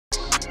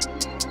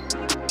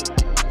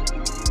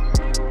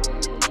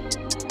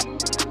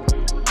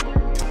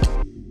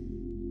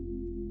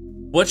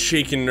What's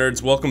shaking,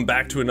 nerds? Welcome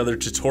back to another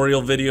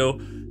tutorial video.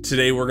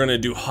 Today we're gonna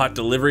do hot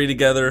delivery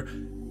together,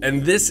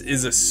 and this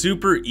is a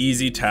super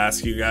easy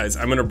task, you guys.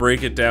 I'm gonna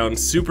break it down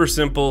super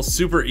simple,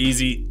 super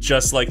easy,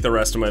 just like the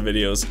rest of my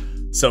videos.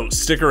 So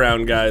stick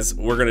around, guys,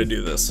 we're gonna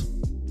do this.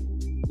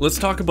 Let's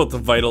talk about the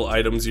vital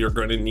items you're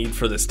gonna need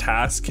for this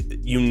task.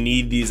 You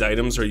need these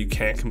items or you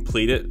can't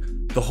complete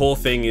it. The whole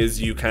thing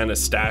is you kind of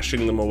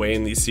stashing them away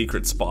in these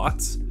secret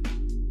spots.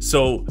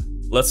 So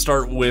let's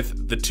start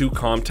with the two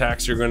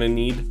contacts you're gonna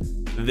need.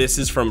 This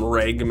is from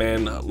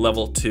Ragman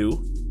level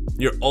 2.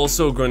 You're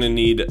also going to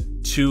need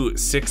two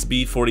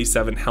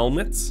 6B47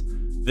 helmets.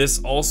 This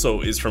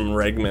also is from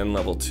Ragman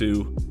level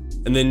 2.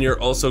 And then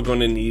you're also going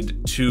to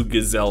need two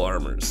Geekseh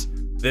armors.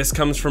 This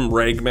comes from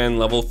Ragman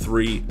level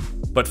 3,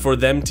 but for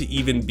them to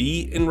even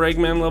be in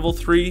Ragman level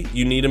 3,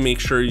 you need to make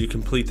sure you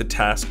complete the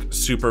task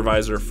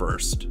supervisor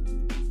first.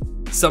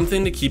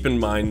 Something to keep in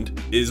mind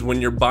is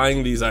when you're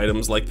buying these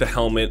items like the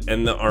helmet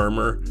and the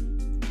armor,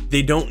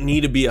 they don't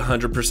need to be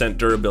 100%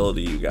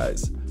 durability, you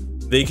guys.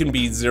 They can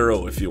be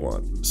 0 if you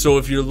want. So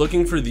if you're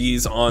looking for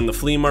these on the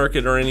flea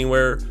market or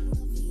anywhere,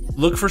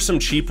 look for some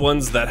cheap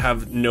ones that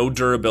have no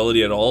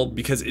durability at all,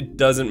 because it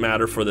doesn't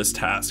matter for this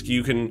task.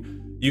 You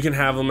can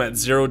have them at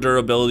 0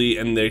 durability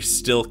and they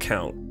still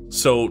count.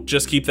 So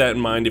just keep that in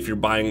mind if you're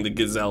buying the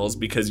Geeksehs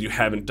because you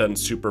haven't done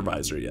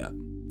supervisor yet.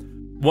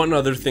 One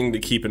other thing to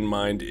keep in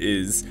mind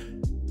is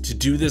to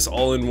do this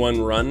all in one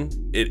run.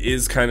 It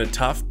is kind of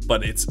tough,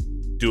 but it's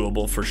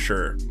doable for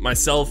sure.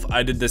 Myself,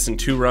 I did this in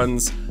 2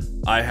 runs.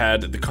 I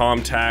had the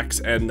contacts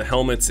and the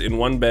helmets in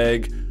one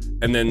bag,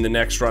 and then the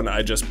next run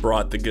I just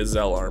brought the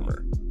Geekseh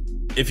armor.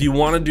 If you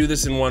want to do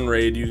this in one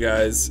raid, you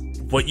guys,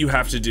 what you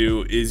have to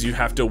do is you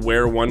have to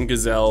wear one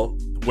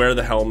Geekseh, wear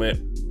the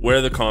helmet,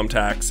 wear the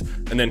contacts,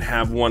 and then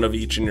have one of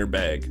each in your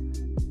bag.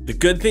 The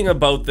good thing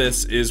about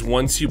this is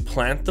once you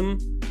plant them,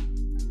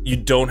 you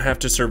don't have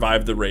to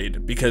survive the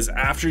raid, because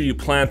after you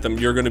plant them,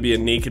 you're going to be a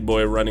naked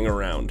boy running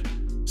around.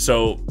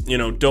 So, you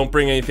know, don't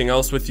bring anything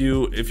else with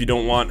you. If you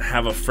don't want,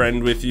 have a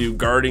friend with you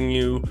guarding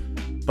you,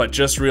 but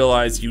just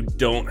realize you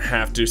don't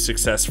have to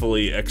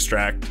successfully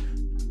extract.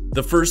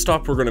 The first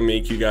stop we're gonna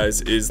make, you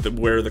guys, is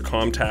where the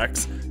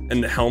contacts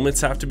and the helmets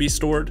have to be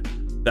stored.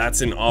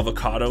 That's in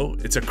Avocado.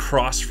 It's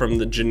across from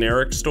the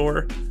generic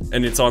store,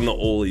 and it's on the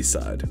Oli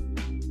side.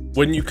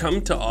 When you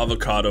come to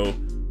Avocado,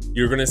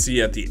 you're gonna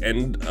see at the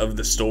end of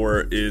the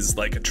store is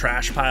like a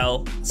trash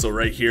pile. So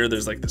right here,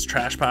 there's like this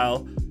trash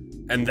pile.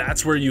 And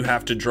that's where you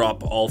have to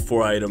drop all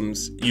 4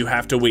 items. You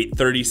have to wait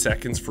 30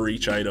 seconds for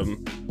each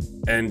item,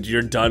 and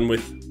you're done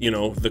with, you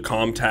know, the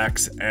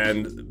contacts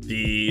and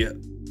the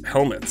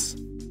helmets.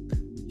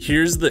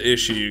 Here's the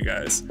issue, you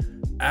guys.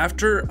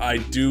 After I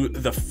do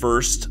the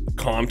first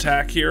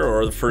contact here,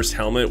 or the first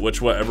helmet,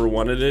 whichever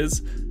one it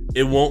is,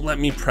 it won't let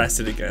me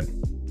press it again.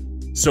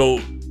 So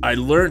I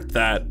learned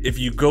that if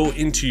you go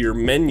into your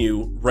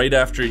menu right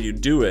after you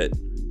do it,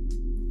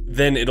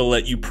 then it'll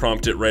let you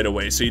prompt it right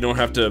away, so you don't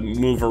have to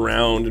move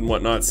around and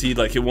whatnot. See,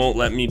 like, it won't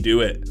let me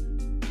do it.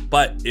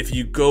 But if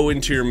you go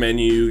into your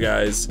menu, you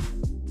guys,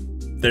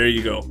 there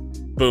you go,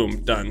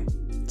 boom, done.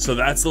 So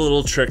that's a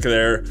little trick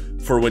there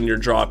for when you're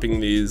dropping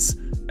these.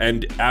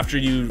 And after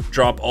you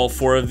drop all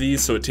 4 of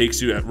these, so it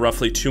takes you at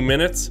roughly 2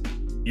 minutes,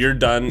 you're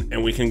done,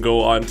 and we can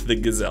go on to the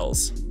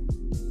Geeksehs.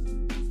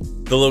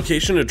 The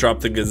location to drop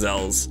the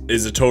Geeksehs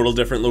is a total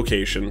different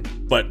location,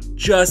 but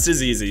just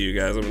as easy, you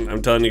guys.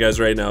 I'm telling you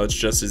guys right now, it's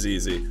just as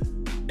easy.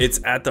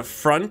 It's at the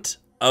front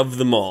of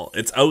the mall.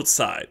 It's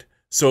outside.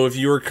 So if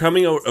you were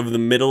coming out of the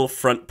middle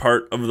front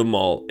part of the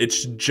mall,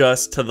 it's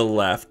just to the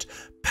left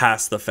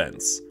past the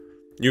fence.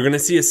 You're gonna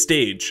see a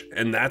stage,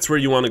 and that's where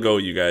you wanna go,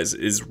 you guys,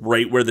 is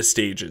right where the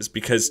stage is,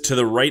 because to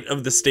the right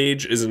of the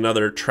stage is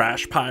another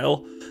trash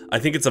pile. I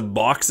think it's of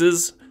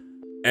boxes,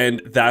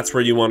 and that's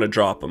where you want to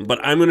drop them. But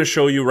I'm going to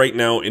show you right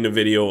now in a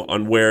video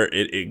on where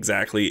it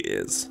exactly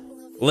is.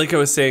 Like I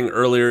was saying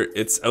earlier,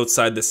 it's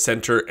outside the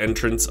center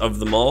entrance of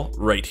the mall,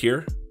 right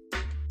here.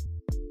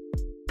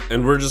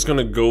 And we're just going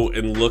to go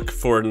and look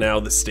for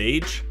now the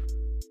stage.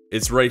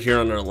 It's right here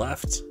on our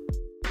left.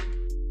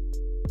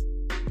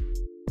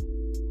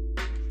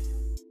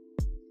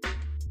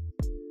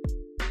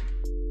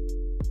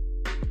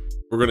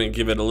 We're going to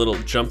give it a little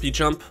jumpy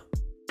jump.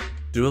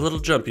 Do a little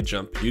jumpy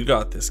jump. You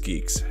got this,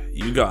 geeks.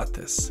 You got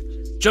this.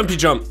 Jumpy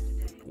jump.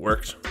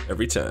 Worked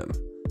every time.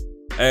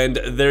 And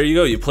there you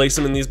go. You place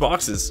them in these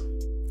boxes.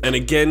 And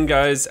again,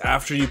 guys,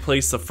 after you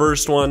place the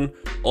first one,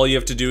 all you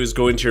have to do is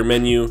go into your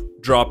menu,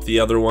 drop the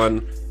other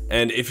one.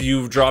 And if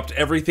you've dropped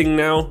everything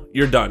now,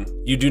 you're done.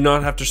 You do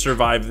not have to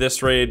survive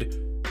this raid.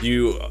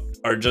 You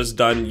are just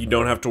done. You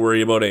don't have to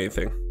worry about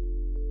anything.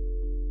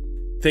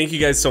 Thank you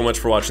guys so much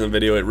for watching the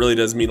video. It really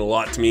does mean a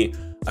lot to me.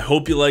 I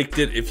hope you liked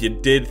it. If you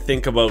did,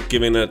 think about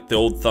giving it the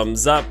old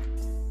thumbs up,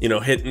 you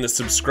know, hitting the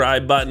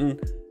subscribe button.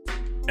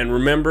 And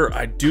remember,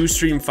 I do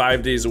stream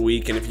 5 days a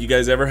week, and if you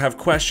guys ever have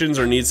questions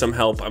or need some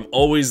help, I'm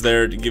always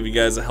there to give you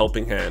guys a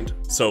helping hand.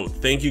 So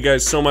thank you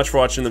guys so much for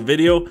watching the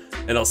video,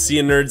 and I'll see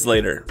you nerds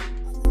later.